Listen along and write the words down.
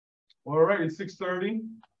All right, it's 6:30.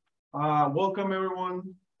 Welcome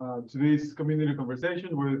everyone to today's community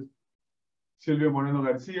conversation with Silvia Moreno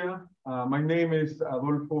Garcia. My name is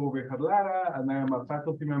Adolfo Bejar Lara, and I am a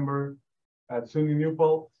faculty member at SUNY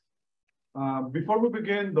Newburgh. Before we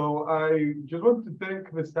begin, though, I just want to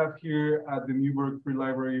thank the staff here at the Newburgh Free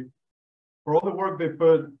Library for all the work they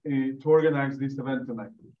put to organize this event tonight.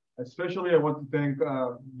 Especially, I want to thank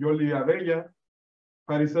Yoli Abella,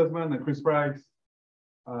 Patty Sussman, and Chris Price.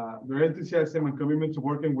 Their enthusiasm and commitment to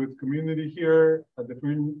working with community here at the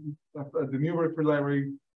Newburgh Free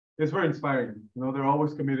Library is very inspiring. You know, they're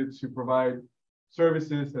always committed to provide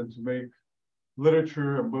services and to make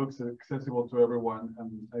literature and books accessible to everyone.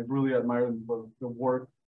 And I really admire them for the work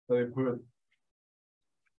that they put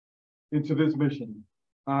into this mission.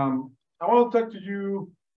 I want to talk to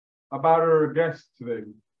you about our guest today.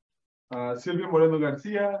 Silvia Moreno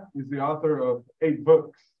Garcia is the author of 8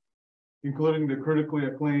 books, including the critically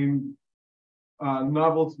acclaimed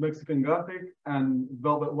novels Mexican Gothic and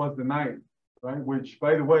Velvet Was the Night, right? Which,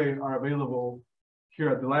 by the way, are available here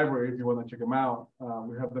at the library if you want to check them out.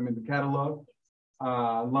 We have them in the catalog,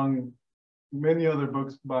 along many other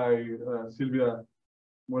books by Silvia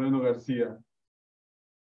Moreno Garcia.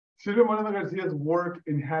 Silvia Moreno Garcia's work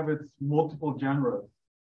inhabits multiple genres,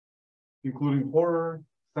 including horror,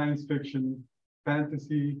 science fiction,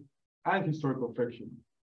 fantasy, and historical fiction.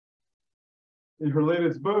 In her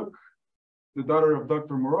latest book, The Daughter of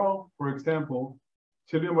Doctor Moreau, for example,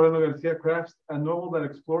 Silvia Moreno Garcia crafts a novel that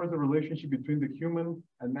explores the relationship between the human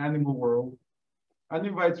and animal world and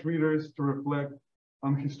invites readers to reflect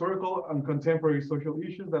on historical and contemporary social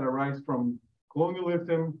issues that arise from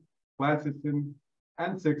colonialism, classism,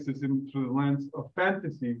 and sexism through the lens of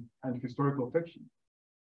fantasy and historical fiction.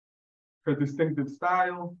 Her distinctive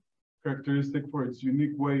style, characteristic for its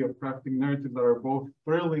unique way of crafting narratives that are both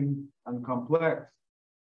thrilling and complex,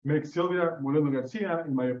 makes Silvia Moreno Garcia,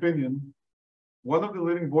 in my opinion, one of the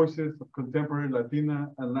leading voices of contemporary Latina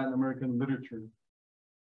and Latin American literature.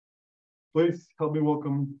 Please help me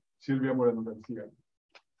welcome Silvia Moreno Garcia.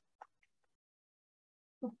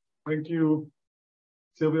 Thank you,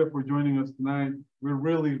 Silvia, for joining us tonight. We're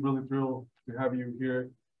really, really thrilled to have you here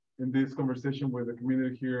in this conversation with the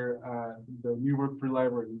community here at the Newburgh Free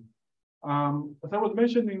Library. As I was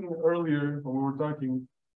mentioning earlier when we were talking,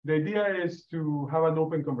 the idea is to have an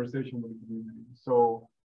open conversation with the community. So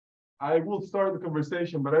I will start the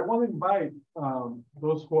conversation, but I want to invite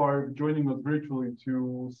those who are joining us virtually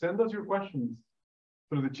to send us your questions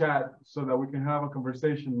through the chat so that we can have a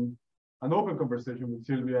conversation, an open conversation with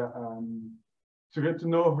Silvia, to get to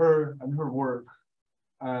know her and her work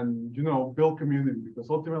and, you know, build community,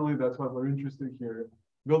 because ultimately that's what we're interested in here.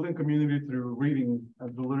 Building community through reading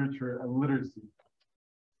and through literature and literacy.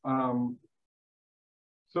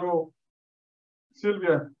 So,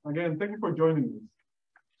 Silvia, again, thank you for joining us.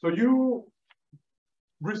 So you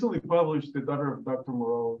recently published The Daughter of Dr.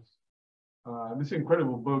 Moreau, this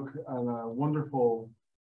incredible book and a wonderful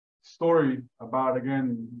story about,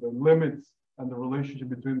 again, the limits and the relationship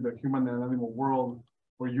between the human and animal world,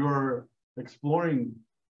 where you're exploring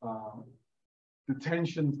the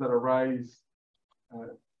tensions that arise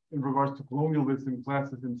in regards to colonialism,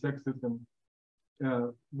 classism, sexism,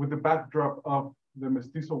 with the backdrop of the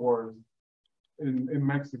Mestizo Wars in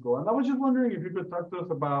Mexico. And I was just wondering if you could talk to us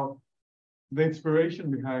about the inspiration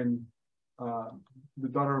behind The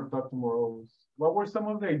Daughter of Dr. Moreau. What were some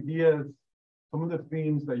of the ideas, some of the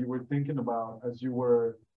themes that you were thinking about as you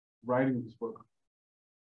were writing this book?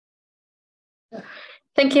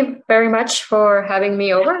 Thank you very much for having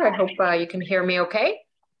me over. I hope you can hear me okay.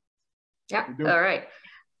 Yeah, all right.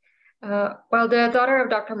 Well, The Daughter of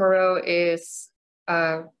Dr. Moreau is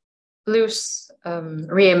a loose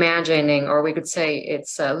reimagining, or we could say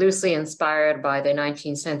it's loosely inspired by the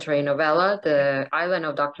 19th century novella, The Island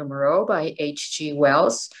of Dr. Moreau by H.G.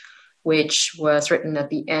 Wells, which was written at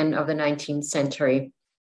the end of the 19th century.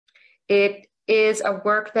 It is a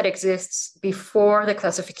work that exists before the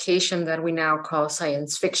classification that we now call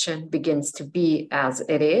science fiction begins to be as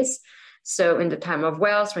it is. So in the time of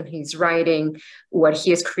Wells, when he's writing, what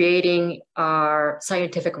he is creating are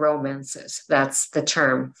scientific romances. That's the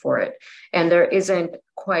term for it. And there isn't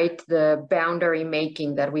quite the boundary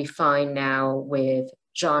making that we find now with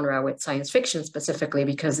genre, with science fiction specifically,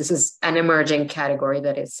 because this is an emerging category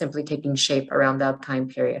that is simply taking shape around that time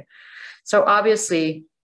period. So obviously,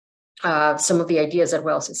 some of the ideas that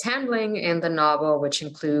Wells is handling in the novel, which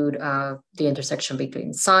include the intersection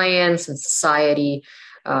between science and society,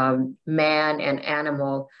 man and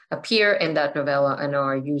animal, appear in that novella and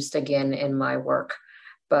are used again in my work,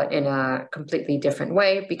 but in a completely different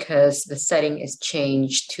way because the setting is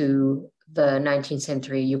changed to the 19th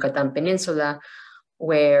century Yucatan Peninsula,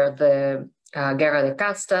 where the Guerra de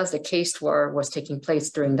Castas, the caste war, was taking place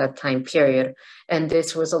during that time period. And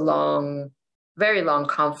this was a very long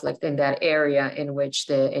conflict in that area, in which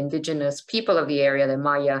the indigenous people of the area, the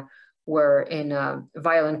Maya, were in a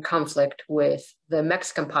violent conflict with the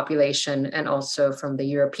Mexican population and also from the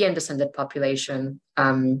European descended population.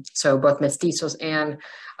 So both mestizos and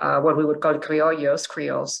what we would call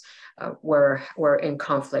creoles were in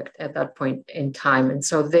conflict at that point in time. And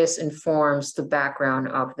so this informs the background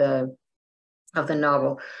of the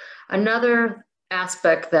novel. Another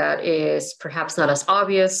aspect that is perhaps not as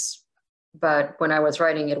obvious, but when I was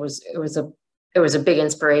writing it was a big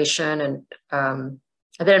inspiration, and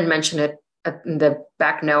I didn't mention it in the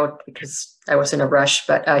back note because I was in a rush,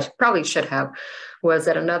 but I probably should have, was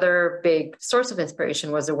that another big source of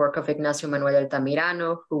inspiration was the work of Ignacio Manuel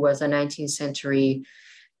Altamirano, who was a 19th century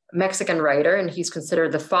Mexican writer, and he's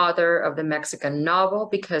considered the father of the Mexican novel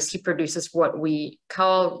because he produces what we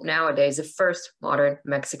call nowadays the first modern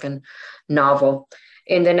Mexican novel.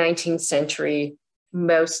 In the 19th century,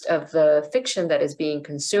 most of the fiction that is being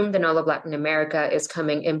consumed in all of Latin America is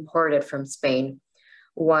coming imported from Spain.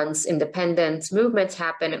 Once independence movements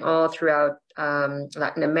happen all throughout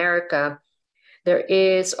Latin America, there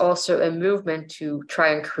is also a movement to try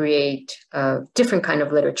and create a different kind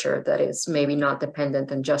of literature that is maybe not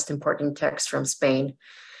dependent on just importing texts from Spain.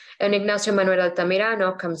 And Ignacio Manuel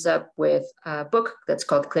Altamirano comes up with a book that's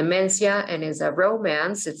called Clemencia, and is a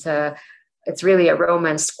romance. It's really a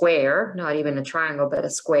romance square, not even a triangle, but a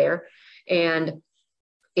square. And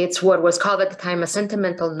it's what was called at the time a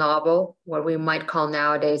sentimental novel, what we might call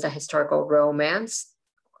nowadays a historical romance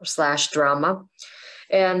 / drama.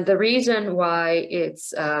 And the reason why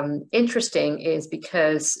it's interesting is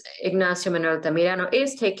because Ignacio Manuel Altamirano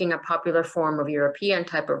is taking a popular form of European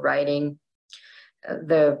type of writing,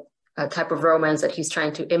 the type of romance that he's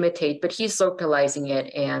trying to imitate, but he's localizing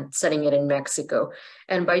it and setting it in Mexico.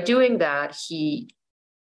 And by doing that, he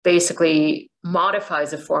basically modifies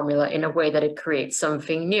the formula in a way that it creates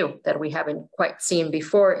something new that we haven't quite seen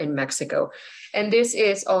before in Mexico. And this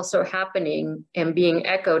is also happening and being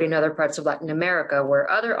echoed in other parts of Latin America, where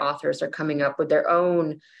other authors are coming up with their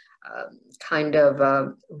own kind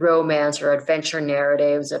of romance or adventure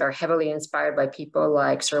narratives that are heavily inspired by people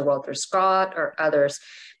like Sir Walter Scott or others,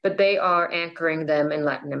 but they are anchoring them in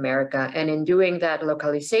Latin America. And in doing that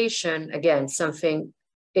localization, again, something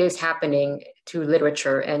is happening to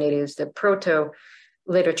literature, and it is the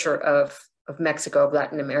proto-literature of Mexico, of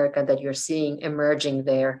Latin America, that you're seeing emerging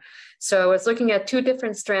there. So I was looking at two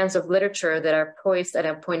different strands of literature that are poised at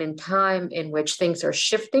a point in time in which things are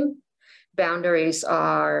shifting. Boundaries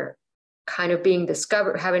are kind of being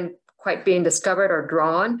discovered, haven't quite been discovered or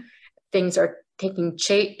drawn. Things are taking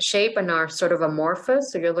shape and are sort of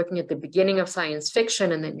amorphous. So you're looking at the beginning of science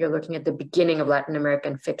fiction, and then you're looking at the beginning of Latin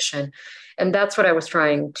American fiction. And that's what I was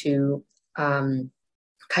trying to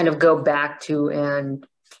kind of go back to and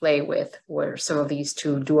play with, were some of these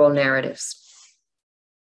two dual narratives.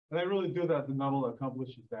 And I really do that. The novel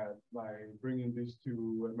accomplishes that by bringing these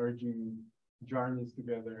two emerging genres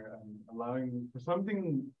together and allowing for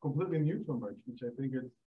something completely new to emerge, which I think is,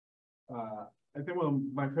 I think one of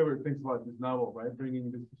my favorite things about this novel, right? Bringing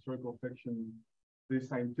this historical fiction, this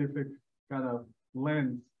scientific kind of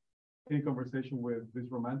lens in conversation with this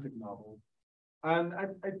romantic novel. And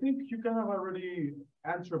I think you kind of already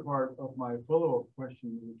answered part of my follow-up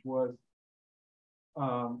question, which was,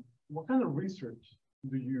 what kind of research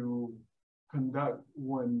do you conduct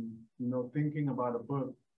when, thinking about a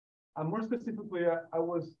book? And more specifically, I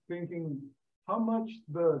was thinking, how much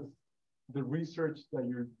does the research that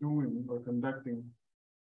you're doing or conducting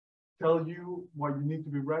tell you what you need to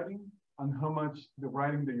be writing, and how much the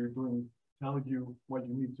writing that you're doing tell you what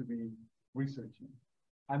you need to be researching?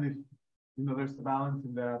 And if there's a balance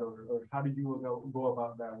in that, or how do you go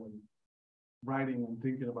about that when writing and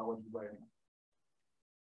thinking about what you're writing?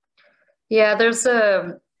 Yeah, there's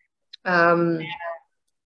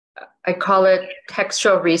I call it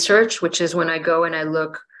textual research, which is when I go and I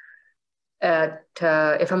look at,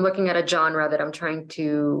 if I'm looking at a genre that I'm trying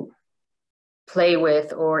to play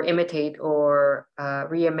with or imitate or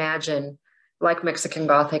reimagine, like Mexican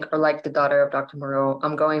Gothic or like The Daughter of Dr. Moreau,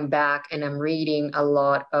 I'm going back and I'm reading a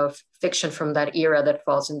lot of fiction from that era that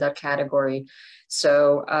falls in that category.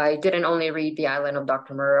 So I didn't only read The Island of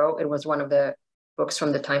Dr. Moreau. It was one of the books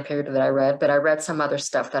from the time period that I read, but I read some other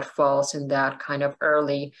stuff that falls in that kind of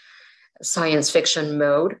early science fiction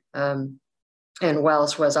mode. And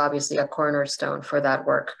Wells was obviously a cornerstone for that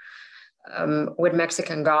work. With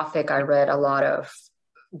Mexican Gothic, I read a lot of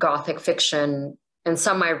Gothic fiction and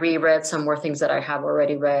some I reread, some were things that I have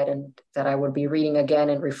already read and that I would be reading again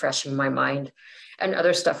and refreshing my mind. And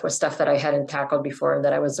other stuff was stuff that I hadn't tackled before and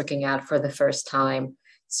that I was looking at for the first time.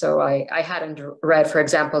 So I hadn't read, for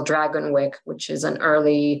example, Dragonwyck, which is an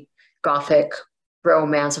early Gothic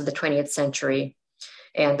romance of the 20th century.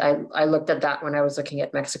 And I looked at that when I was looking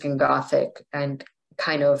at Mexican Gothic and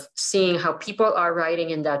kind of seeing how people are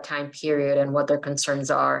writing in that time period and what their concerns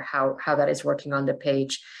are, how that is working on the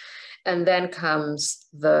page. And then comes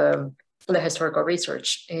the historical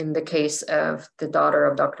research. In the case of the Daughter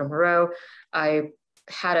of Dr. Moreau, I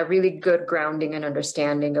had a really good grounding and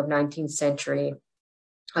understanding of 19th century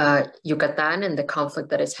Yucatan and the conflict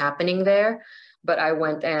that is happening there. But I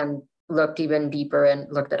went and looked even deeper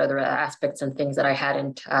and looked at other aspects and things that I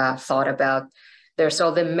hadn't thought about. There's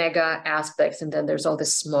all the mega aspects, and then there's all the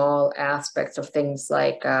small aspects of things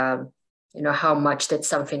like, how much did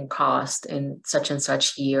something cost in such and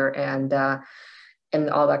such year, and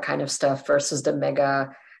all that kind of stuff, versus the mega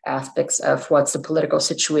aspects of what's the political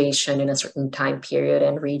situation in a certain time period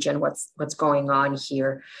and region, what's going on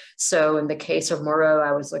here. So in the case of Moreau,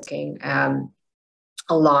 I was looking a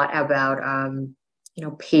lot about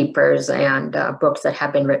papers and books that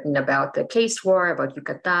have been written about the case war, about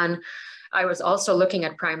Yucatan. I was also looking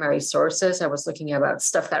at primary sources. I was looking about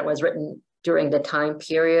stuff that was written during the time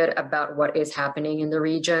period about what is happening in the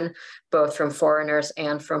region, both from foreigners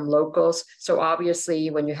and from locals. So obviously,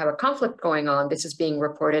 when you have a conflict going on, this is being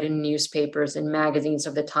reported in newspapers and magazines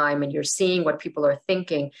of the time, and you're seeing what people are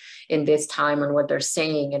thinking in this time and what they're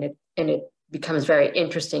saying, and it becomes very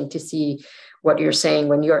interesting to see what you're saying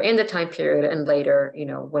when you're in the time period, and later,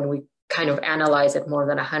 when we kind of analyze it more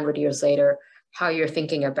than 100 years later, how you're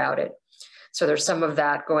thinking about it. So there's some of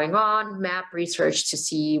that going on, map research to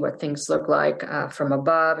see what things look like from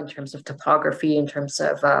above in terms of topography, in terms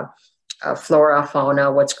of flora,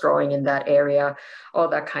 fauna, what's growing in that area, all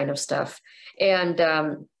that kind of stuff. And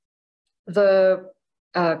the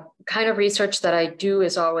kind of research that I do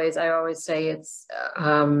is I always say it's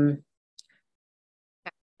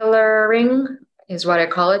coloring is what I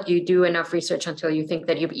call it. You do enough research until you think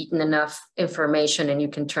that you've eaten enough information and you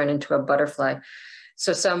can turn into a butterfly.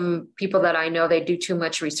 So some people that I know, they do too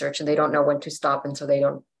much research and they don't know when to stop, and so they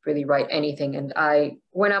don't really write anything. And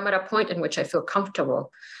when I'm at a point in which I feel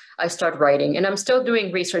comfortable, I start writing. And I'm still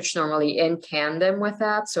doing research normally in tandem with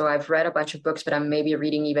that. So I've read a bunch of books, but I'm maybe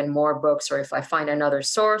reading even more books, or if I find another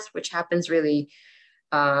source, which happens really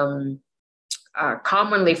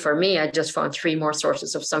commonly for me. I just found 3 more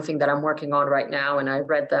sources of something that I'm working on right now, and I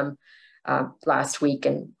read them last week,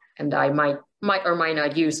 and I might or might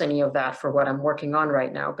not use any of that for what I'm working on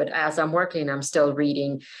right now. But as I'm working, I'm still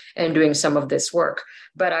reading and doing some of this work.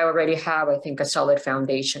 But I already have, I think, a solid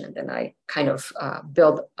foundation, and then I kind of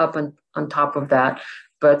build up on top of that.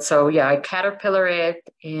 But so, yeah, I caterpillar it,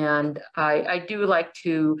 and I do like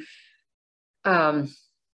to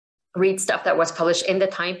read stuff that was published in the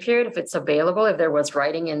time period, if it's available, if there was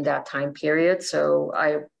writing in that time period. So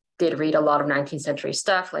I did read a lot of 19th century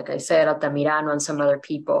stuff, like I said, Altamirano and some other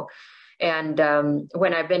people. And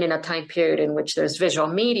when I've been in a time period in which there's visual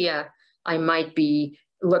media, I might be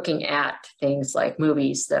looking at things like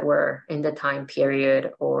movies that were in the time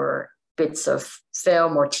period, or bits of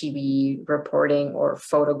film or TV reporting, or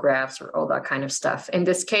photographs, or all that kind of stuff. In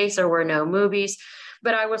this case, there were no movies,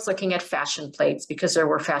 but I was looking at fashion plates, because there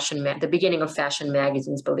were the beginning of fashion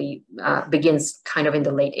magazines begins kind of in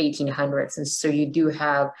the late 1800s. And so you do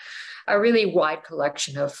have a really wide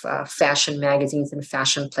collection of fashion magazines and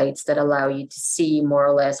fashion plates that allow you to see more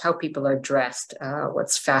or less how people are dressed,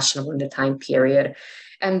 what's fashionable in the time period.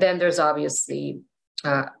 And then there's obviously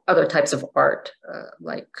other types of art,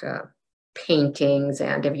 like paintings.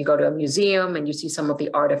 And if you go to a museum and you see some of the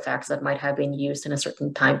artifacts that might have been used in a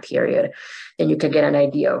certain time period, then you can get an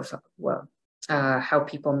idea of how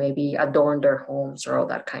people maybe adorn their homes, or all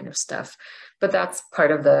that kind of stuff. But that's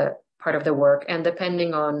part of the work. And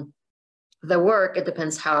depending on the work, it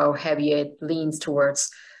depends how heavy it leans towards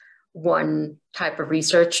one type of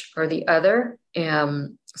research or the other.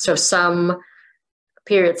 So some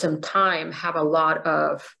periods in time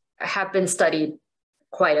have been studied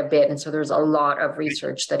quite a bit. And so there's a lot of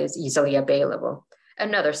research that is easily available,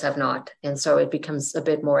 and others have not. And so it becomes a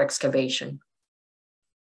bit more excavation.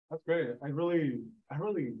 That's great. I really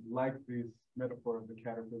like this metaphor of the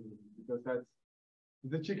caterpillar, because that's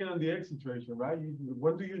the chicken and the egg situation, right?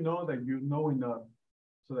 When do you know that you know enough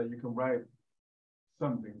so that you can write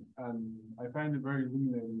something? And I find it very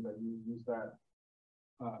illuminating that you use that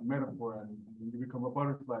metaphor, and you become a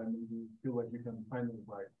butterfly, and you feel like you can finally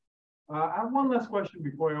write. I have one last question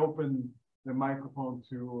before I open the microphone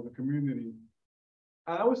to the community.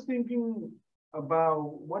 I was thinking,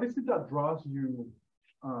 about what is it that draws you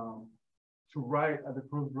to write at the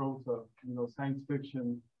crossroads of, science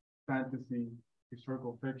fiction, fantasy,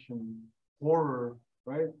 historical fiction, horror,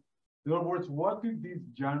 right? In other words, what do these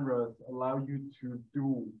genres allow you to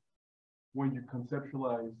do when you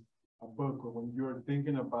conceptualize a book, or when you're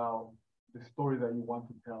thinking about the story that you want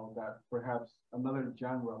to tell that perhaps another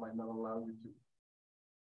genre might not allow you to?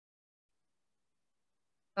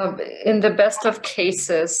 In the best of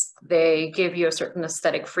cases, they give you a certain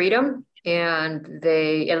aesthetic freedom, and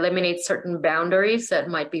they eliminate certain boundaries that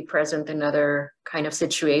might be present in other kind of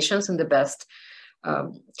situations in the best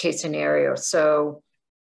case scenario. So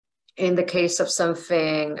in the case of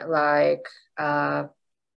something like, The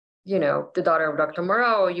Daughter of Dr.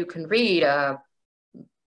 Moreau, you can read a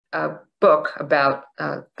book about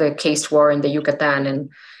the caste war in the Yucatan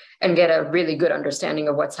and get a really good understanding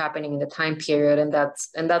of what's happening in the time period. And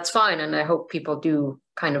that's fine. And I hope people do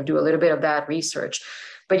a little bit of that research.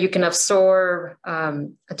 But you can absorb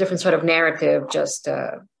a different sort of narrative just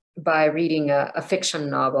by reading a fiction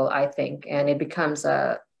novel, I think. And it becomes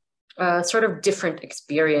a sort of different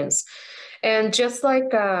experience. And just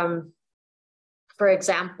like, for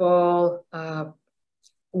example,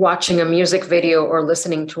 watching a music video or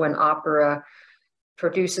listening to an opera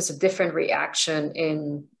produces a different reaction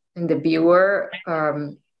in the viewer,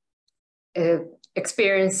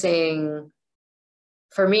 experiencing,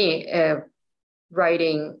 for me,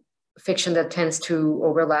 writing fiction that tends to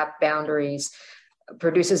overlap boundaries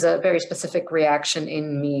produces a very specific reaction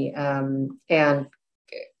in me, and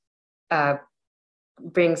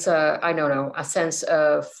brings a sense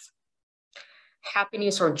of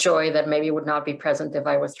happiness or joy that maybe would not be present if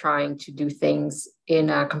I was trying to do things in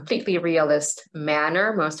a completely realist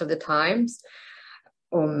manner most of the times.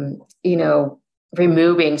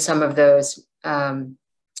 Removing some of those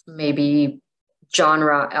maybe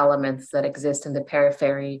genre elements that exist in the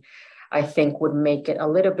periphery, I think would make it a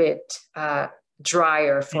little bit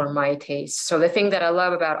drier for my taste. So the thing that I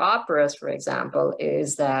love about operas, for example,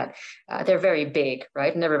 is that they're very big,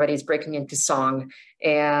 right? And everybody's breaking into song.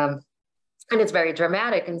 And it's very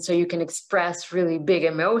dramatic. And so you can express really big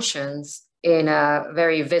emotions in a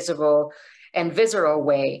very visible and visceral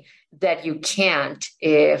way that you can't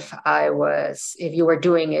if you were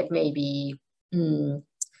doing it maybe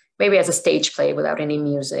as a stage play without any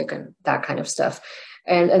music and that kind of stuff.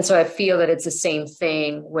 And so I feel that it's the same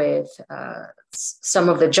thing with some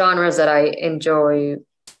of the genres that I enjoy,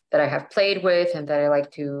 that I have played with and that I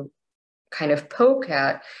like to kind of poke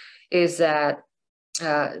at, is that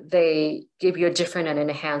they give you a different and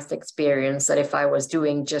enhanced experience that if I was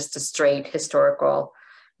doing just a straight historical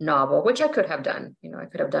novel, which I could have done, I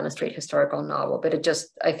could have done a straight historical novel, but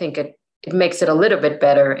I think it makes it a little bit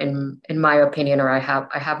better in my opinion, or I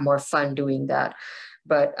have more fun doing that.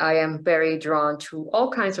 But I am very drawn to all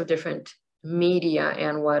kinds of different media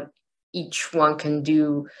and what each one can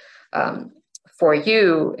do for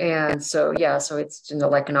you. And so, so it's,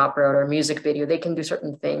 like an opera or a music video, they can do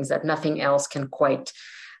certain things that nothing else can quite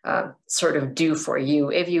sort of do for you.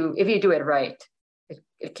 If you do it right,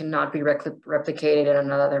 it cannot be replicated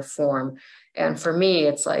in another form. And for me,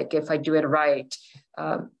 it's like, if I do it right,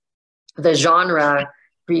 the genre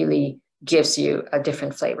really gives you a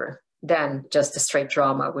different flavor than just a straight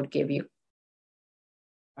drama would give you.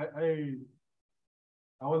 I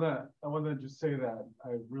wanna just say that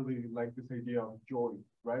I really like this idea of joy,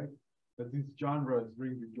 right? That these genres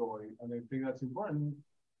bring you joy, and I think that's important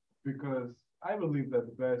because I believe that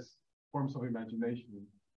the best forms of imagination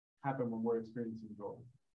happen when we're experiencing joy.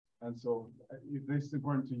 And so, if this is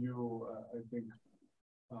important to you, I think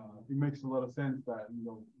it makes a lot of sense that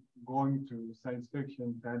going to science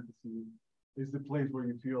fiction, fantasy is the place where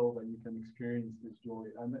you feel that you can experience this joy.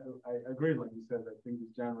 And I agree, like you said, I think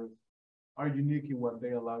these genres are unique in what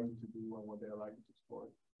they allow you to do and what they allow you to explore.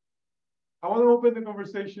 I want to open the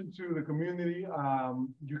conversation to the community.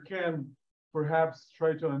 You can perhaps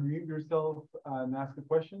try to unmute yourself and ask a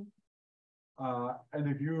question. And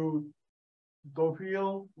if you don't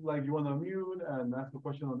feel like you want to unmute and ask a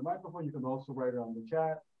question on the microphone, you can also write it on the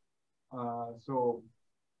chat. So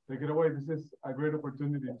take it away. This is a great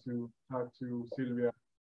opportunity to talk to Silvia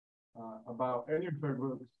about any of her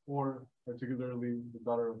books, or particularly The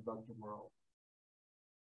Daughter of Dr. Moreau.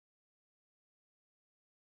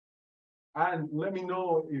 And let me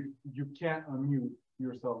know if you can't unmute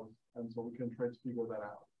yourself, and so we can try to figure that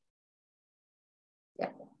out.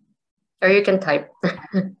 Yeah. Or you can type.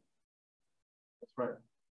 That's right.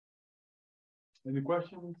 Any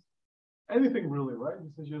questions? Anything really, right?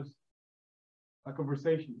 This is just a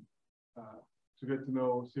conversation to get to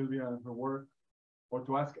know Silvia and her work, or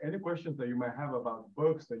to ask any questions that you might have about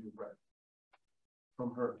books that you've read.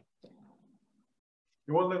 from her.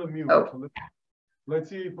 It won't let him mute. Oh. So let's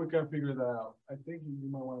see if we can figure that out. I think you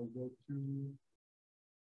might want to go to,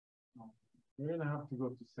 we're gonna have to go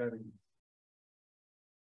to settings.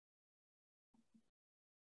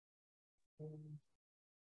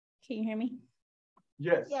 Can you hear me?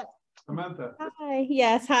 Yes. Yes. Samantha. Hi.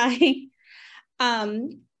 Yes. Hi.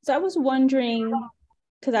 So I was wondering,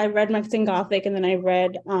 because I read Mexican Gothic and then I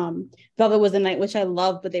read Velvet Was the Night, which I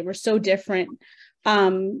love, but they were so different.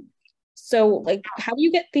 So like, how do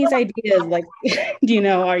you get these ideas? Like, do you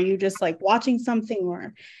know, are you just like watching something,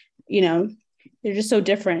 or, you know, they're just so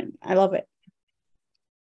different. I love it.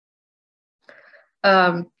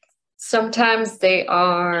 Sometimes they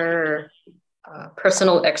are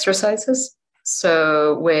personal exercises.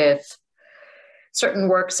 So with certain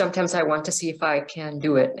work, sometimes I want to see if I can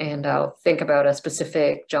do it, and I'll think about a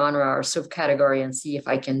specific genre or subcategory and see if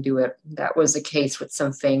I can do it. That was the case with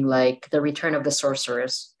something like The Return of the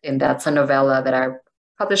Sorceress, and that's a novella that I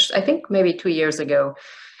published, I think maybe 2 years ago,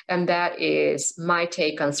 and that is my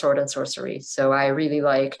take on sword and sorcery. So I really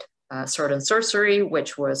liked sword and sorcery,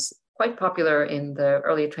 which was quite popular in the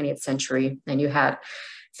early 20th century, and you had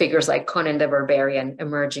figures like Conan the Barbarian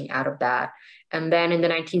emerging out of that. And then in the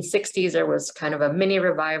 1960s, there was kind of a mini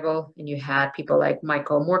revival, and you had people like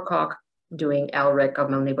Michael Moorcock doing Elric of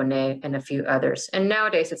Melniboné and a few others. And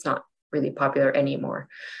nowadays, it's not really popular anymore.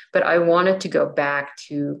 But I wanted to go back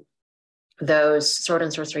to those sword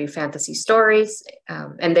and sorcery fantasy stories,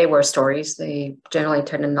 and they were stories. They generally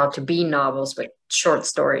tended not to be novels, but short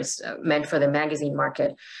stories meant for the magazine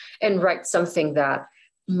market, and write something that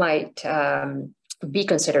might be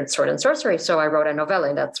considered sword and sorcery. So I wrote a novella,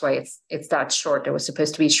 and that's why it's that short. It was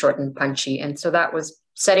supposed to be short and punchy, and so that was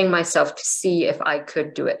setting myself to see if I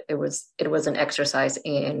could do it. It was an exercise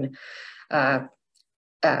in kind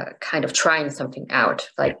of trying something out,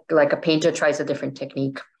 like a painter tries a different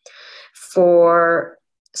technique. For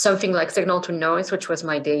something like Signal to Noise, which was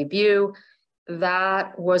my debut,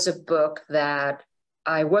 that was a book that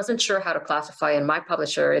I wasn't sure how to classify, and my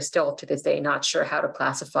publisher is still to this day not sure how to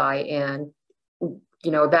classify. And you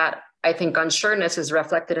know, that I think unsureness is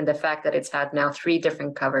reflected in the fact that it's had now 3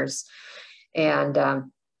 different covers, and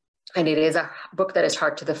it is a book that is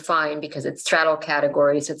hard to define because it straddles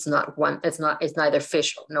categories. It's neither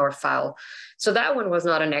fish nor fowl. So that one was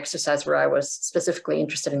not an exercise where I was specifically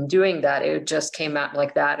interested in doing that. It just came out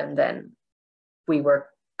like that, and then we were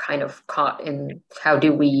kind of caught in how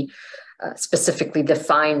do we specifically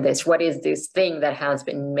define this? What is this thing that has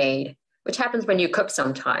been made? Which happens when you cook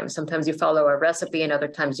sometimes. Sometimes you follow a recipe, and other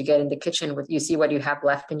times you get in the kitchen you see what you have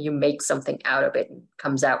left and you make something out of it, and it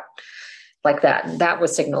comes out like that. And that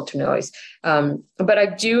was Signal to Noise. But I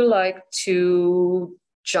do like to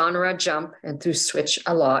genre jump and to switch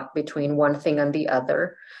a lot between one thing and the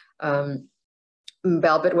other.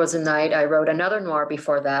 Velvet Was a Night. I wrote another noir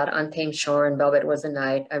before that, Untamed Shore, and Velvet Was a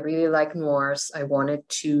Night. I really like noirs. I wanted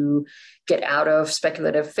to get out of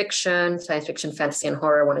speculative fiction, science fiction, fantasy, and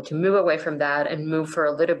horror. I wanted to move away from that and move for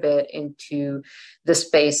a little bit into the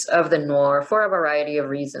space of the noir for a variety of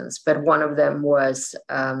reasons. But one of them was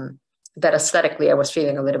that aesthetically I was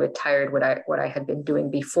feeling a little bit tired what I had been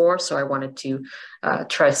doing before. So I wanted to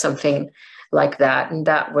try something like that. And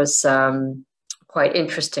that was quite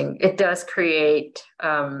interesting. It does create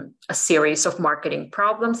a series of marketing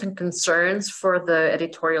problems and concerns for the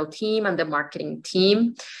editorial team and the marketing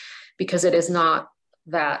team, because it is not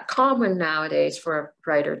that common nowadays for a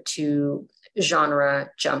writer to genre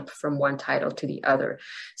jump from one title to the other.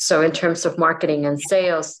 So in terms of marketing and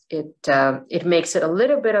sales, it makes it a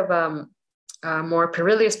little bit of a more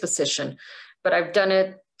perilous position, but I've done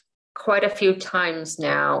it quite a few times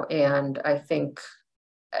now, and I think,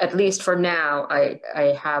 at least for now,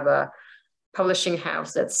 I have a publishing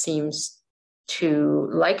house that seems to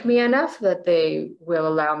like me enough that they will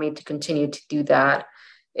allow me to continue to do that,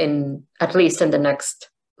 in at least in the next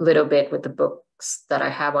little bit with the books that I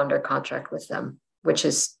have under contract with them, which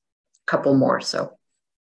is a couple more. So,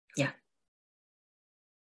 yeah.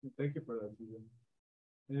 Thank you for that, Susan.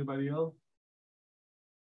 Anybody else?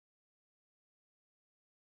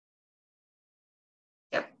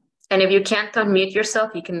 And if you can't unmute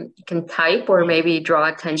yourself, you can type or maybe draw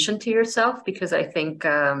attention to yourself, because I think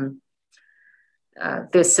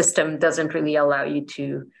this system doesn't really allow you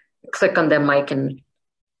to click on the mic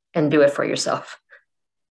and do it for yourself.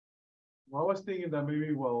 Well, I was thinking that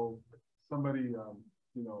maybe somebody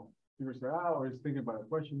figures it out or is thinking about a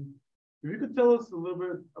question, if you could tell us a little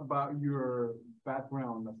bit about your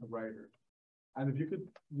background as a writer, and if you could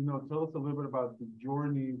tell us a little bit about the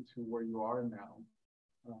journey to where you are now.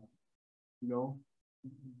 Your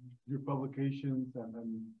publications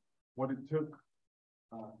and what it took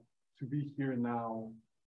to be here now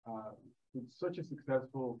with such a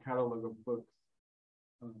successful catalog of books.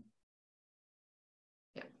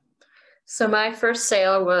 So my first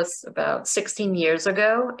sale was about 16 years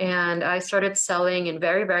ago, and I started selling in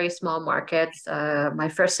very, very small markets. My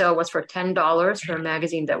first sale was for $10 for a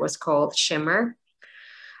magazine that was called Shimmer.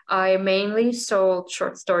 I mainly sold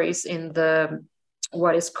short stories in the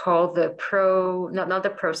what is called the not the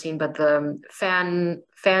pro scene, but the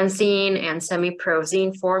fanzine and semi-pro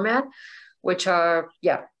zine format, which are,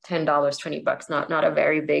 yeah, $10, $20, not a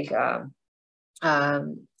very big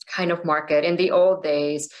kind of market. In the old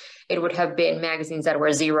days, it would have been magazines that were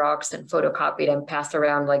Xeroxed and photocopied and passed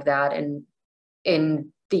around like that. And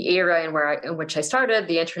in the era in which I started,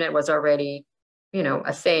 the internet was already,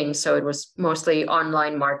 a thing. So it was mostly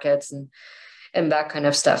online markets and that kind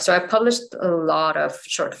of stuff. So I published a lot of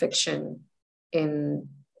short fiction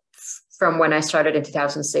from when I started in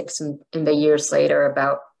 2006 and in the years later,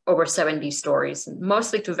 about over 70 stories,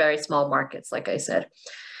 mostly to very small markets, like I said.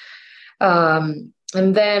 And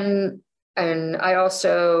I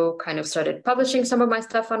also kind of started publishing some of my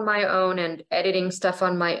stuff on my own and editing stuff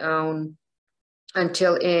on my own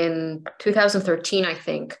until in 2013, I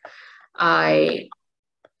think, I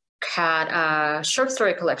had a short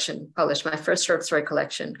story collection published, my first short story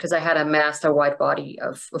collection, because I had amassed a wide body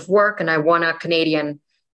of work, and I won a Canadian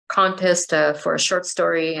contest for a short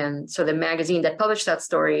story. And so the magazine that published that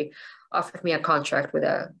story offered me a contract with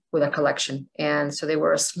a collection. And so they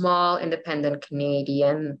were a small independent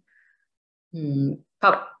Canadian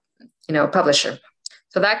publisher.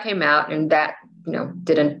 So that came out, and that,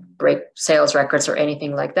 didn't break sales records or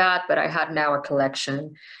anything like that, but I had now a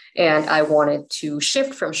collection, and I wanted to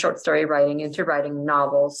shift from short story writing into writing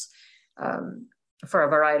novels for a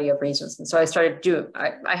variety of reasons. And so I started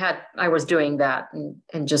I was doing that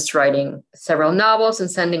and just writing several novels and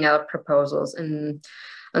sending out proposals, and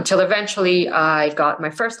until eventually I got my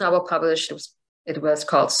first novel published. It was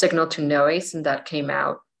called Signal to Noise, and that came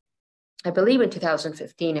out, I believe, in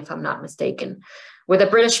 2015, if I'm not mistaken, with a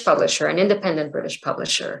British publisher, an independent British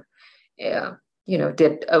publisher.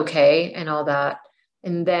 Did okay and all that.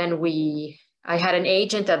 And then I had an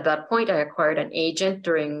agent at that point. I acquired an agent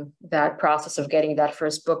during that process of getting that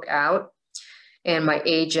first book out. And my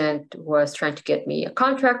agent was trying to get me a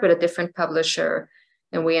contract with a different publisher.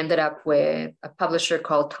 And we ended up with a publisher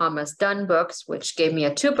called Thomas Dunn Books, which gave me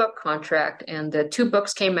a 2-book contract. And the 2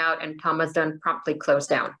 books came out, and Thomas Dunn promptly closed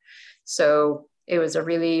down. So it was a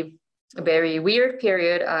very weird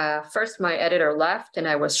period. First, my editor left, and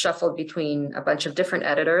I was shuffled between a bunch of different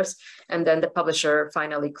editors. And then the publisher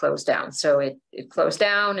finally closed down. So it closed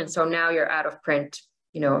down. And so now you're out of print,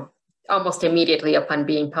 almost immediately upon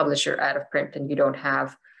being published, you're out of print, and you don't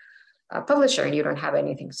have a publisher and you don't have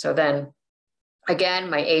anything. So then again,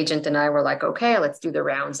 my agent and I were like, okay, let's do the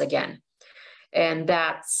rounds again. And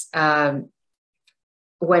that's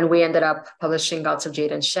when we ended up publishing Gods of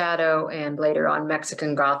Jade and Shadow, and later on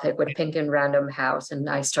Mexican Gothic with Penguin Random House. And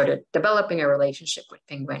I started developing a relationship with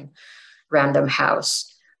Penguin Random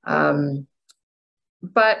House. But,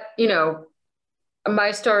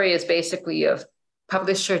 my story is basically of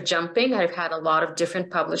publisher jumping. I've had a lot of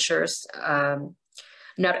different publishers.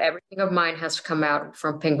 Not everything of mine has come out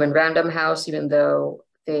from Penguin Random House, even though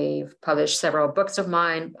they've published several books of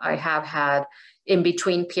mine. I have had in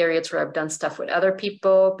between periods where I've done stuff with other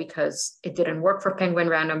people because it didn't work for Penguin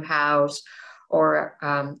Random House, or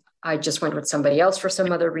I just went with somebody else for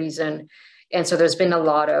some other reason. And so there's been a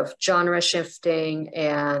lot of genre shifting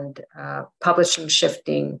and publishing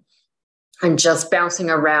shifting and just bouncing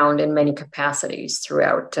around in many capacities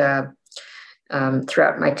throughout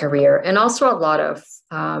my career. And also a lot of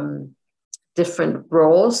different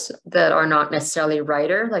roles that are not necessarily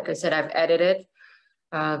writer. Like I said, I've edited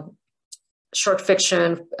short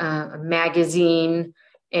fiction, magazine,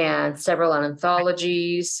 and several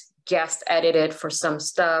anthologies, guest edited for some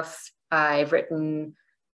stuff. I've written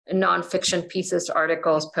nonfiction pieces,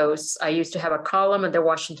 articles, posts. I used to have a column at the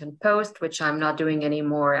Washington Post, which I'm not doing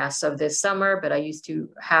anymore as of this summer, but I used to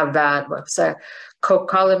have that. I was a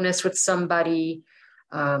co-columnist with somebody.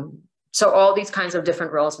 So all these kinds of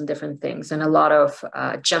different roles and different things, and a lot of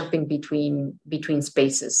jumping between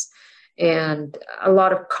spaces. And a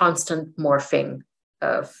lot of constant morphing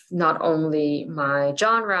of not only my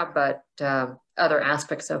genre, but other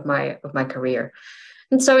aspects of my career.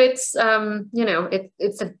 And so it's,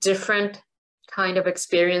 it's a different kind of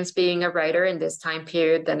experience being a writer in this time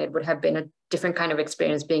period than it would have been a different kind of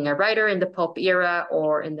experience being a writer in the pulp era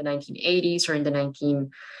or in the 1980s or in the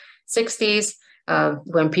 1960s,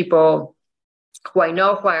 when people who I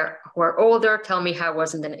know who are older tell me how it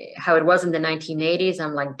was in the 1980s.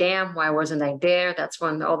 I'm like, damn, why wasn't I there? That's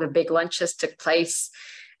when all the big lunches took place.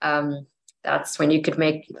 That's when you could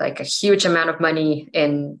make like a huge amount of money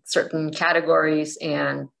in certain categories.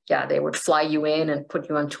 And yeah, they would fly you in and put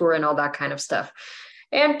you on tour and all that kind of stuff.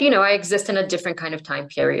 And, I exist in a different kind of time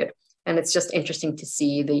period. And it's just interesting to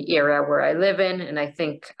see the era where I live in. And I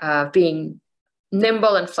think being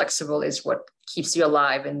nimble and flexible is what keeps you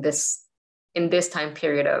alive in this time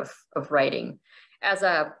period of writing. As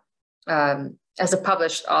a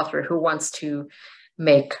published author who wants to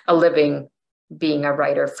make a living being a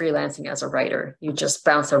writer, freelancing as a writer, you just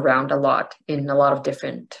bounce around a lot in a lot of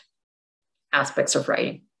different aspects of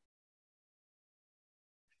writing.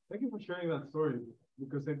 Thank you for sharing that story,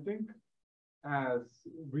 because I think as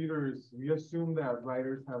readers, we assume that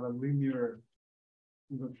writers have a linear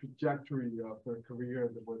trajectory of their career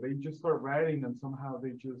where they just start writing and somehow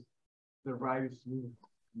their writing is smooth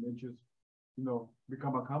and they just,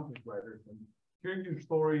 become accomplished writers. And hearing your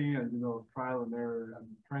story and, trial and error and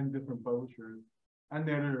trying different publishers and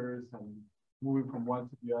editors and moving from one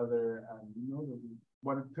to the other and,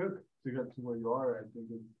 what it took to get to where you are, I think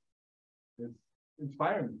it's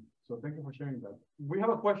inspiring. So thank you for sharing that. We have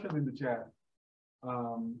a question in the chat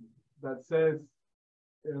that says,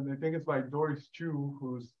 and I think it's by Doris Chu,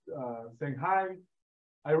 who's saying, hi,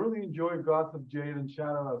 I really enjoy Gothic, Jade, and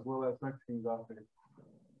Shadow, as well as Mexican Gothic.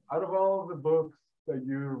 Out of all of the books that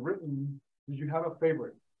you've written, did you have a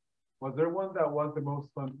favorite? Was there one that was the most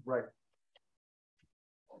fun to write?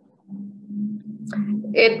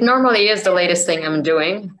 It normally is the latest thing I'm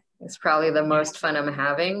doing. It's probably the most fun I'm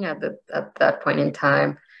having at that point in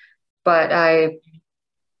time. But I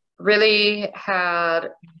really had,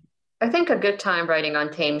 I think, a good time writing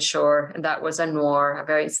on Tame Shore. And that was a noir, a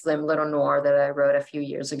very slim little noir that I wrote a few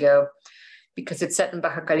years ago, because it's set in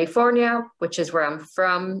Baja California, which is where I'm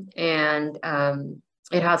from. And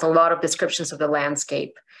it has a lot of descriptions of the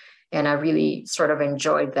landscape. And I really sort of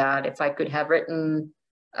enjoyed that. If I could have written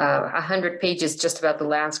 100 pages just about the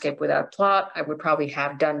landscape without plot, I would probably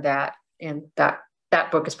have done that. And that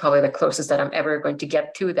book is probably the closest that I'm ever going to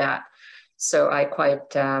get to that. So I quite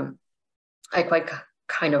kind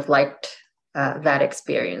of liked that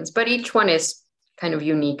experience. But each one is kind of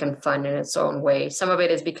unique and fun in its own way. Some of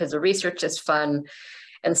it is because the research is fun,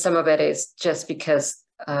 and some of it is just because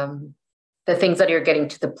the things that you're getting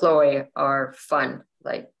to deploy are fun.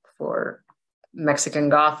 Like for Mexican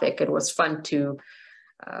Gothic, it was fun to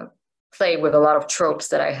play with a lot of tropes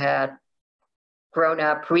that I had grown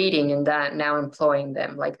up reading and that now employing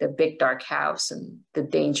them, like the big dark house and the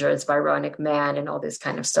dangerous Byronic man and all this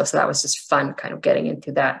kind of stuff. So that was just fun, kind of getting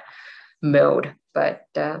into that mode. But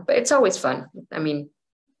it's always fun. I mean,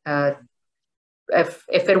 if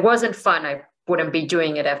it wasn't fun, I wouldn't be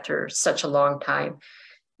doing it after such a long time,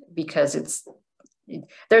 because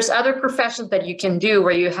there's other professions that you can do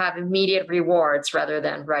where you have immediate rewards rather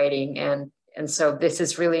than writing. And so this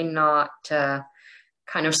is really not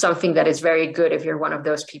kind of something that is very good if you're one of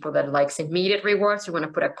those people that likes immediate rewards. You want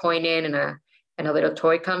to put a coin in and a little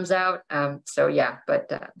toy comes out. So yeah,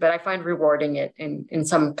 but I find rewarding it in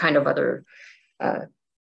some kind of other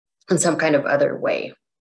way.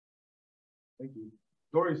 Thank you,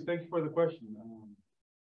 Doris. Thank you for the question.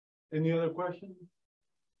 Any other questions?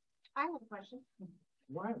 I have a question.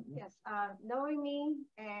 Right. Yes, Noemi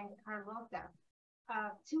and Carlota,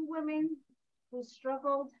 two women who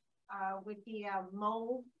struggled with the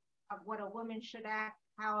mold of what a woman should act,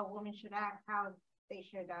 how a woman should act, how they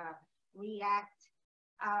should react.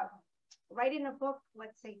 Writing a book,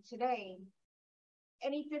 let's say today,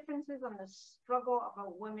 any differences on the struggle of a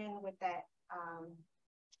woman with that,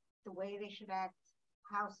 the way they should act,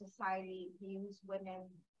 how society views women,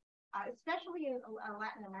 especially in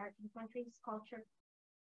Latin American countries' culture?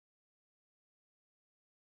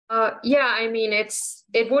 Yeah, I mean,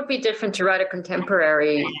 it would be different to write a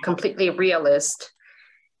contemporary, completely realist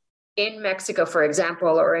in Mexico, for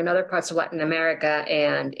example, or in other parts of Latin America,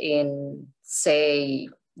 and in, say,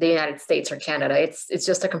 the United States or Canada. It's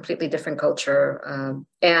just a completely different culture,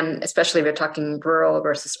 and especially if you're talking rural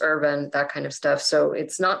versus urban, that kind of stuff. So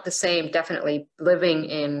it's not the same, definitely, living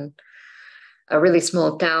in a really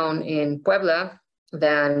small town in Puebla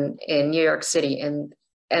than in New York City. And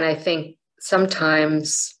I think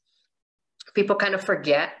sometimes people kind of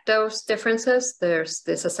forget those differences. There's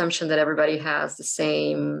this assumption that everybody has the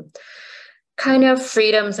same kind of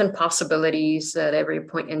freedoms and possibilities at every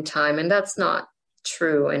point in time. And that's not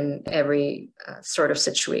true in every sort of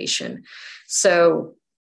situation. So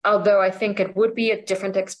although I think it would be a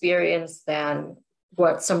different experience than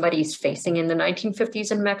what somebody's facing in the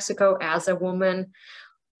 1950s in Mexico as a woman,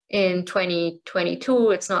 in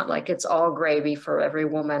 2022, it's not like it's all gravy for every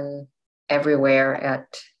woman everywhere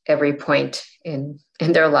at every point in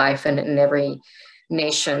their life and in every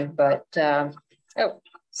nation. But, oh,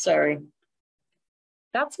 sorry.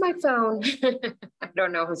 That's my phone. I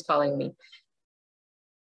don't know who's calling me.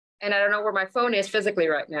 And I don't know where my phone is physically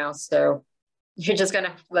right now. So you're just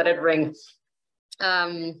gonna let it ring.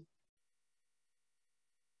 Yeah,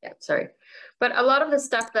 sorry. But a lot of the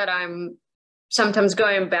stuff that I'm sometimes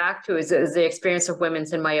going back to is the experience of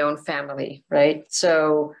women's in my own family, right?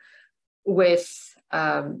 So with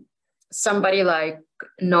somebody like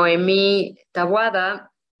Noemi Tabuada,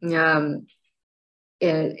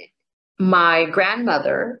 my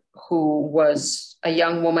grandmother, who was a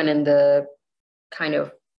young woman in the kind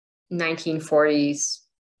of 1940s,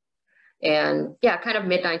 and yeah, kind of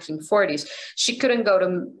mid 1940s, she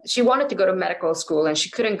wanted to go to medical school, and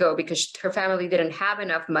she couldn't go because her family didn't have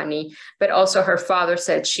enough money, but also her father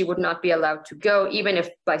said she would not be allowed to go, even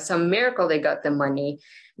if by some miracle they got the money,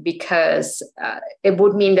 because it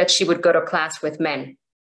would mean that she would go to class with men,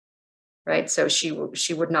 right? So she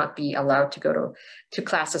would not be allowed to go to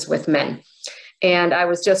classes with men. And I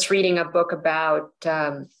was just reading a book about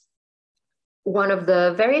one of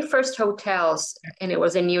the very first hotels, and it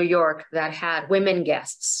was in New York, that had women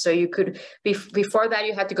guests. So you could, before that,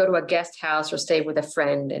 you had to go to a guest house or stay with a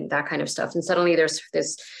friend and that kind of stuff. And suddenly there's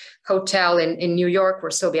this hotel in New York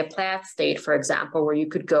where Sylvia Plath stayed, for example, where you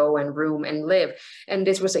could go and room and live. And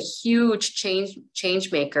this was a huge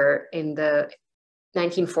change maker in the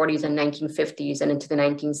 1940s and 1950s and into the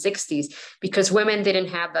 1960s, because women didn't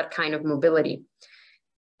have that kind of mobility.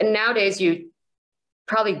 And nowadays you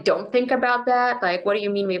probably don't think about that. Like, what do you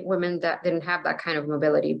mean women that didn't have that kind of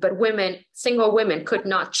mobility? But women, single women, could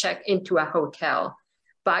not check into a hotel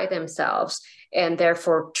by themselves and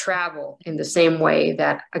therefore travel in the same way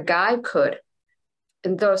that a guy could.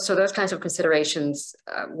 And those kinds of considerations,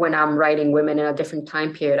 when I'm writing women in a different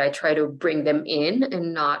time period, I try to bring them in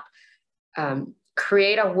and not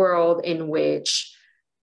create a world in which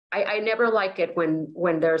I never like it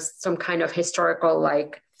when there's some kind of historical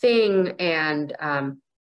like thing and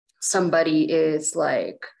somebody is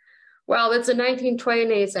like, well, it's the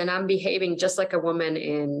 1920s and I'm behaving just like a woman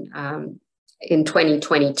in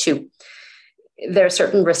 2022. There are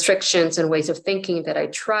certain restrictions and ways of thinking that I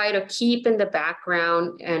try to keep in the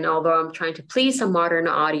background. And although I'm trying to please a modern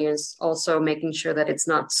audience, also making sure that it's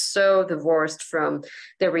not so divorced from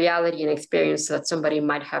the reality and experience that somebody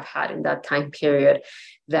might have had in that time period,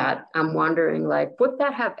 that I'm wondering, like, would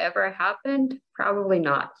that have ever happened? Probably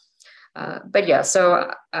not. But yeah,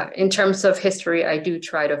 so in terms of history, I do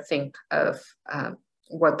try to think of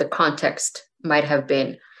what the context might have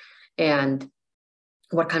been and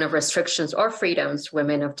what kind of restrictions or freedoms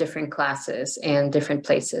women of different classes and different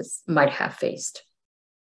places might have faced.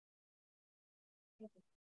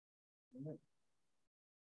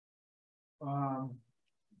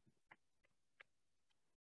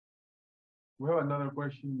 We have another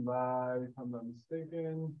question by, if I'm not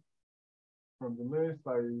mistaken, from the list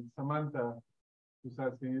by Samantha, who's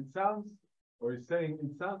asking, it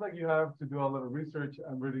sounds like you have to do a lot of research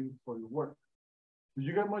and reading for your work. Do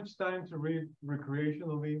you get much time to read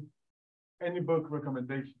recreationally? Any book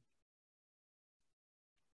recommendation?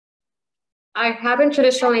 I haven't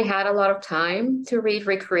traditionally had a lot of time to read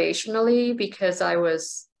recreationally because I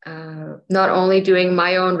was not only doing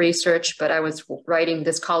my own research, but I was writing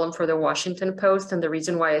this column for the Washington Post. And the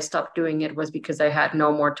reason why I stopped doing it was because I had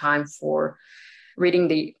no more time for reading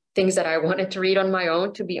the things that I wanted to read on my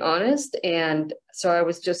own, to be honest. And so I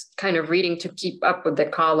was just kind of reading to keep up with the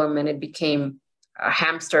column, and it became a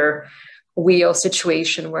hamster wheel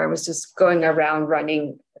situation where I was just going around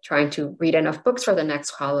running, trying to read enough books for the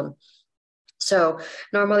next column. So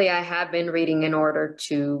normally I have been reading in order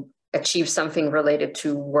to achieve something related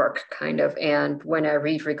to work, kind of. And when I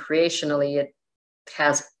read recreationally, it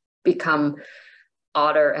has become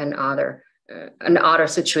an odder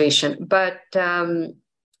situation. But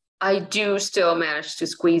I do still manage to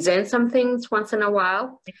squeeze in some things once in a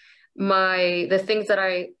while. The things that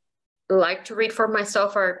I like to read for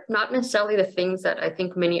myself are not necessarily the things that I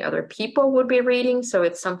think many other people would be reading. So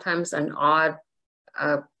it's sometimes an odd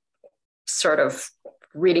sort of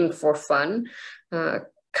reading for fun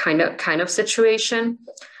kind of situation.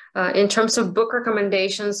 In terms of book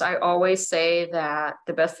recommendations, I always say that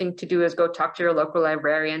the best thing to do is go talk to your local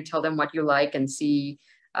librarian, tell them what you like and see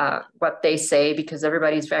what they say, because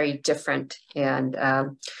everybody's very different. And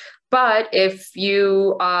but if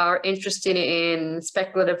you are interested in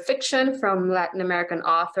speculative fiction from Latin American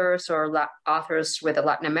authors or authors with a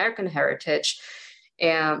Latin American heritage,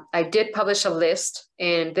 I did publish a list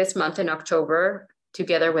in this month in October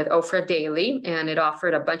together with Ofra Daily, and it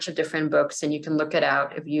offered a bunch of different books, and you can look it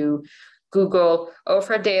out. If you Google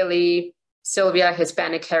Ofra Daily, Silvia,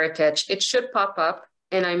 Hispanic Heritage, it should pop up.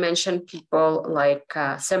 And I mentioned people like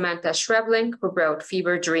Samantha Schrebling, who wrote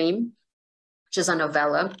Fever Dream, which is a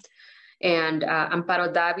novella, and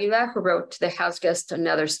Amparo Davila, who wrote The House Guest and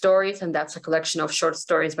Other Stories, and that's a collection of short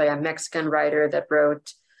stories by a Mexican writer that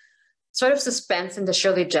wrote sort of suspense in the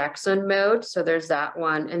Shirley Jackson mode. So there's that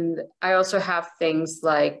one. And I also have things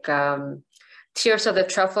like Tears of the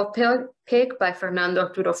Truffle Pig by Fernando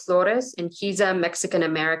Arturo Flores, and he's a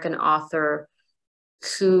Mexican-American author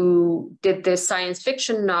who did this science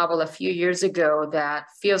fiction novel a few years ago that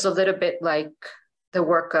feels a little bit like the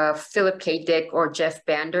work of Philip K. Dick or Jeff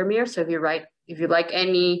Vandermeer. So if you like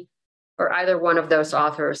any or either one of those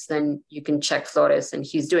authors, then you can check Flores, and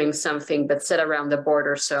he's doing something that's set around the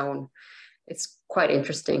border zone. It's quite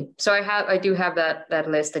interesting. So I do have that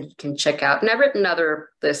list that you can check out. And I've written other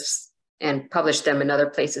lists and published them in other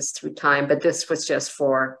places through time, but this was just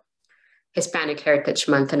for Hispanic Heritage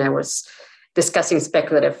Month, and I was discussing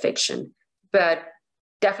speculative fiction. But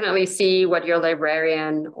definitely see what your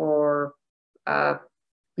librarian or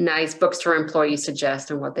nice bookstore employees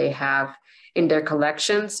suggest and what they have in their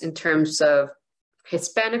collections. In terms of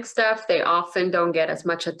Hispanic stuff, they often don't get as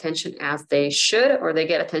much attention as they should, or they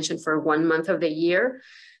get attention for 1 month of the year.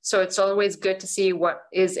 So it's always good to see what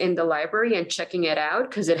is in the library and checking it out,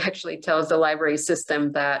 because it actually tells the library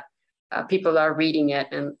system that people are reading it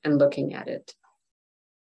and looking at it.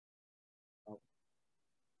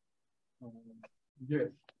 Yes,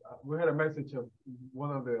 we had a message of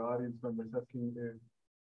one of the audience members asking if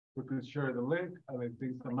we could share the link, and I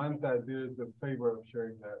think Samantha did the favor of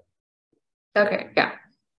sharing that. Okay, yeah.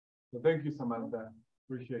 So thank you, Samantha.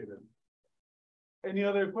 Appreciate it. Any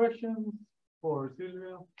other questions for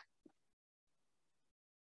Silvia?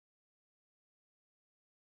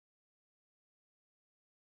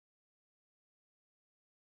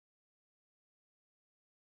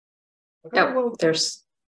 Okay, Oh, well, there's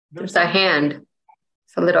a hand.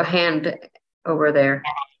 It's a little hand over there.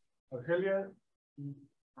 Argelia,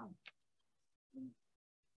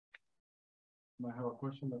 might have a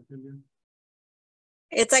question, Argelia.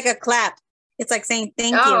 It's like a clap. It's like saying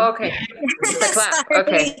thank you. Oh, okay. It's a clap.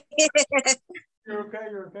 Okay. You're okay.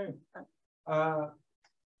 You're okay.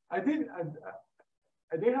 I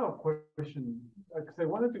did have a question, because I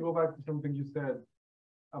wanted to go back to something you said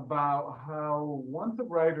about how once a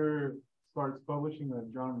writer starts publishing a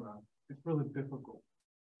genre, it's really difficult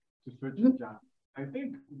to switch the genre. I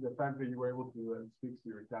think the fact that you were able to do that speaks to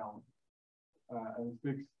your talent and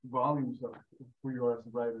speaks volumes of who you are as a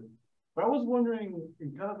writer. But I was wondering,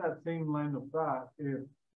 in kind of that same line of thought, do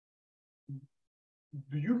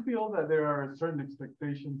you feel that there are certain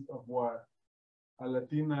expectations of what a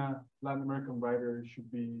Latin American writer should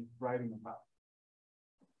be writing about?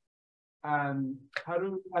 And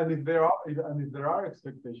if there are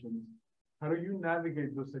expectations, how do you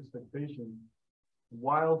navigate those expectations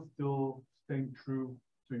while still staying true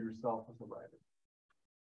to yourself as a writer?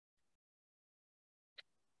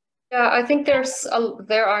 Yeah, I think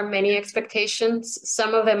there are many expectations.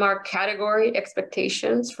 Some of them are category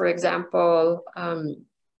expectations. For example,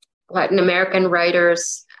 Latin American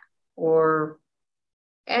writers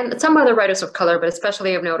and some other writers of color, but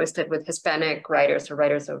especially I've noticed it with Hispanic writers or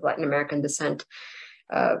writers of Latin American descent.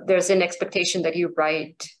 There's an expectation that you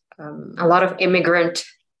write a lot of immigrant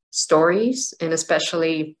stories, and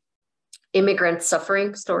especially immigrant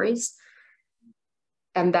suffering stories.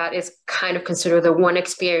 And that is kind of considered the one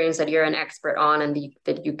experience that you're an expert on and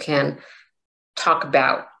that you can talk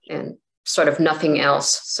about, and sort of nothing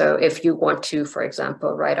else. So if you want to, for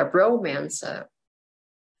example, write a romance,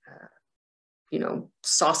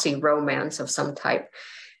 saucy romance of some type,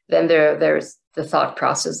 then there's the thought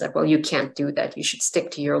process that, well, you can't do that. You should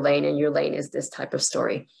stick to your lane, and your lane is this type of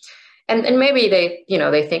story. And maybe they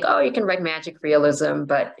think, oh, you can write magic realism,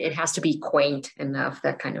 but it has to be quaint enough,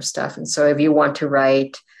 that kind of stuff. And so if you want to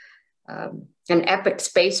write an epic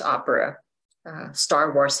space opera,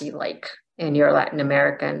 Star Wars-y like, and you're Latin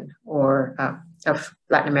American or of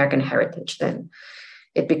Latin American heritage, then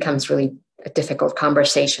it becomes really a difficult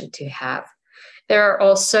conversation to have. There are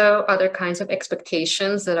also other kinds of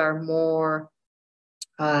expectations that are more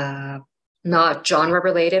not genre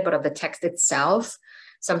related, but of the text itself.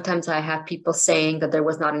 Sometimes I have people saying that there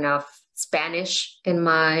was not enough Spanish in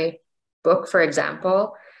my book, for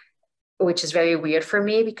example, which is very weird for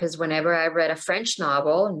me, because whenever I read a French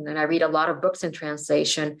novel, and then I read a lot of books in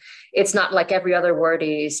translation, it's not like every other word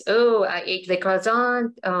is, oh, I ate the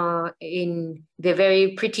croissant in the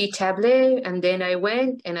very pretty table, and then I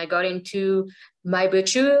went and I got into my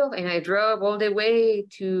voiture and I drove all the way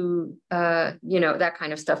to, that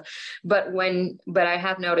kind of stuff. But I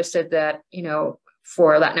have noticed that,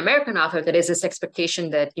 for Latin American authors, there is this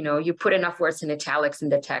expectation that, you put enough words in italics in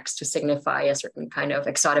the text to signify a certain kind of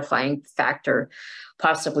exotifying factor,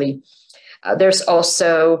 possibly. There's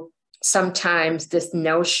also sometimes this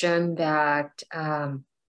notion that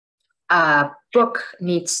a book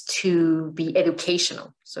needs to be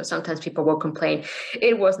educational. So sometimes people will complain,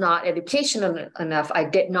 it was not educational enough. I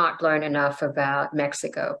did not learn enough about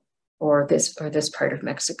Mexico or this part of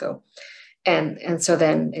Mexico. And so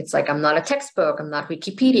then it's like, I'm not a textbook, I'm not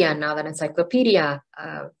Wikipedia, I'm not an encyclopedia.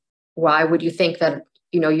 Why would you think that,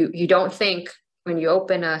 you don't think when you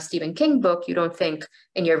open a Stephen King book, you don't think,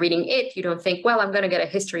 and you're reading it, you don't think, well, I'm going to get a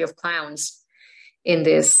history of clowns in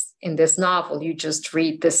this novel. You just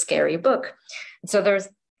read this scary book. So there's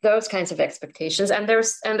those kinds of expectations. And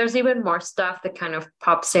there's even more stuff that kind of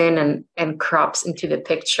pops in and crops into the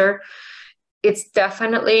picture. It's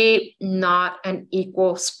definitely not an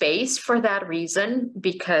equal space for that reason,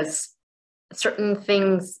 because certain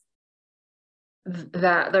things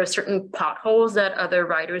that there are certain potholes that other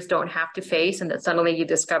writers don't have to face, and that suddenly you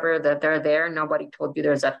discover that they're there and nobody told you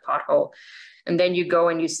there's that pothole. And then you go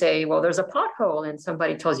and you say, well, there's a pothole, and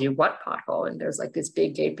somebody tells you what pothole, and there's like this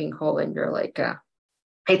big gaping hole, and you're like,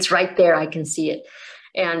 it's right there, I can see it.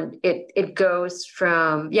 And it goes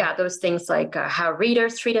from, those things like how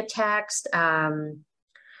readers treat a text, and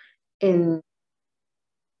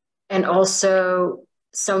also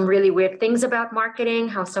some really weird things about marketing,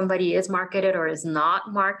 how somebody is marketed or is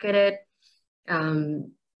not marketed. A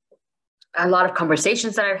lot of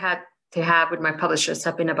conversations that I've had to have with my publishers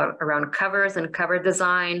have been around covers and cover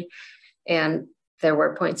design. And there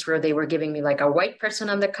were points where they were giving me like a white person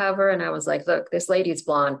on the cover. And I was like, look, this lady's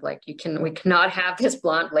blonde. Like we cannot have this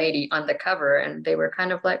blonde lady on the cover. And they were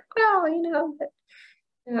kind of like, well,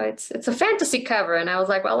 it's a fantasy cover. And I was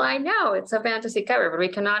like, well, I know it's a fantasy cover, but we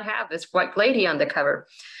cannot have this white lady on the cover.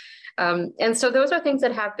 And so those are things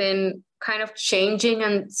that have been kind of changing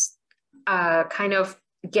and kind of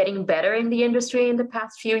getting better in the industry in the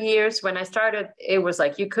past few years. When I started, it was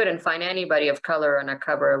like you couldn't find anybody of color on a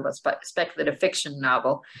cover of a speculative fiction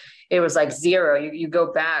novel. It was like zero. You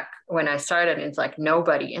go back when I started, and it's like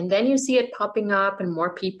nobody. And then you see it popping up and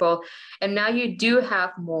more people. And now you do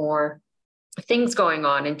have more things going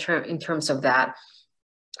on in terms of that.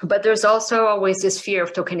 But there's also always this fear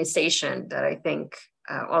of tokenization that I think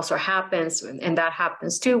also happens, and that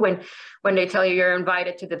happens too when they tell you you're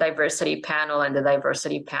invited to the diversity panel and the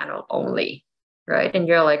diversity panel only, right? And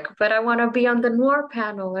you're like, but I want to be on the noir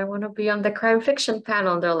panel, I want to be on the crime fiction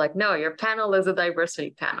panel. And they're like, no, your panel is a diversity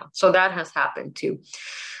panel. So that has happened too.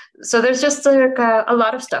 So there's just like a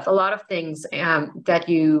lot of stuff, a lot of things that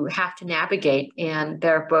you have to navigate, and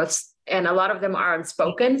they're both, and a lot of them are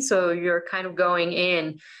unspoken. So you're kind of going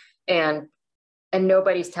in and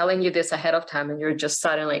nobody's telling you this ahead of time, and you're just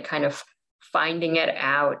suddenly kind of finding it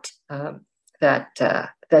out that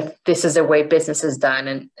this is the way business is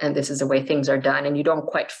done, and this is the way things are done, and you don't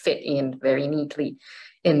quite fit in very neatly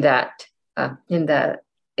in that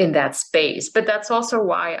space. But that's also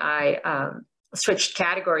why I switched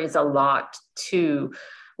categories a lot too,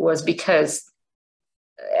 was because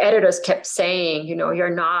editors kept saying,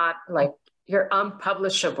 you're not like, you're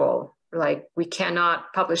unpublishable. Like, we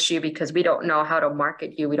cannot publish you because we don't know how to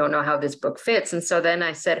market you. We don't know how this book fits. And so then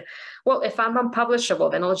I said, well, if I'm unpublishable,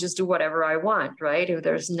 then I'll just do whatever I want, right? If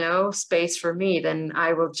there's no space for me, then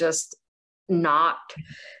I will just not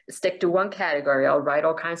stick to one category. I'll write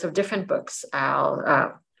all kinds of different books.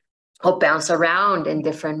 I'll bounce around in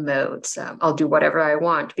different modes. I'll do whatever I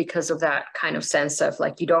want because of that kind of sense of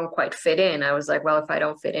like, you don't quite fit in. I was like, well, if I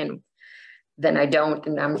don't fit in, then I don't,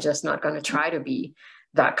 and I'm just not going to try to be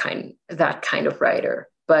that kind of writer.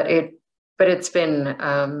 But it's been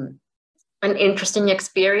an interesting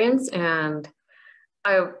experience, and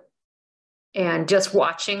just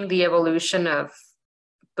watching the evolution of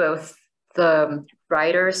both the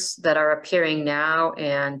writers that are appearing now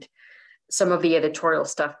and some of the editorial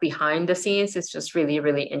stuff behind the scenes is just really,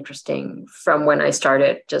 really interesting from when I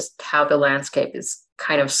started, just how the landscape is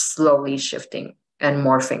kind of slowly shifting and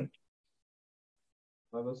morphing.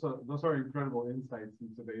 Those are incredible insights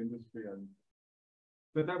into the industry and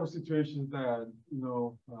the type of situations that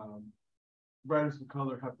writers of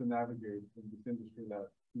color have to navigate in this industry. That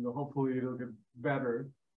hopefully it'll get better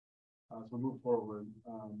as we move forward.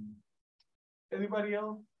 Anybody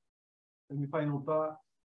else Any final thoughts?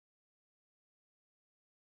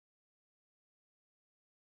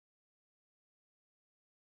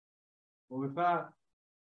 Well, with that,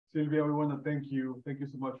 Silvia, we want to thank you. Thank you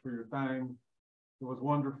so much for your time. It was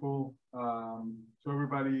wonderful. To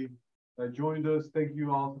everybody that joined us, thank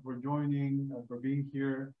you also for joining and for being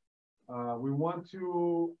here. We want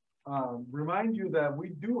to remind you that we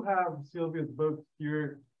do have Silvia's books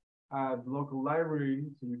here at the local library,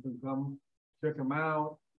 so you can come check them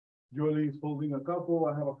out. Julie's holding a couple.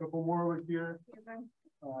 I have a couple more over here.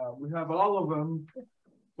 We have all of them.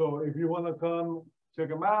 So if you want to come check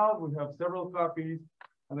them out, we have several copies.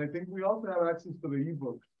 And I think we also have access to the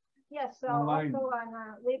ebooks. Yes, so online. also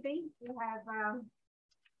on Libby, we have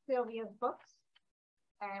Silvia's books.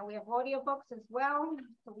 And we have audio books as well.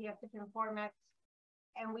 So we have different formats.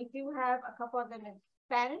 And we do have a couple of them in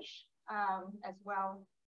Spanish as well.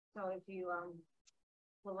 So if you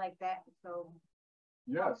would like that, so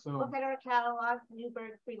yeah, so look at our catalog,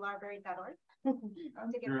 newburghfreelibrary.org.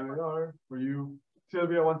 here they are for you.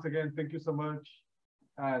 Silvia, once again, thank you so much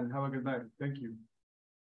and have a good night. Thank you.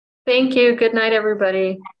 Thank you. Good night,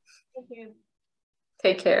 everybody. Thank you.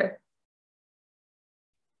 Take care.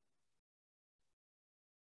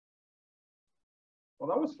 Well,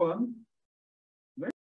 that was fun.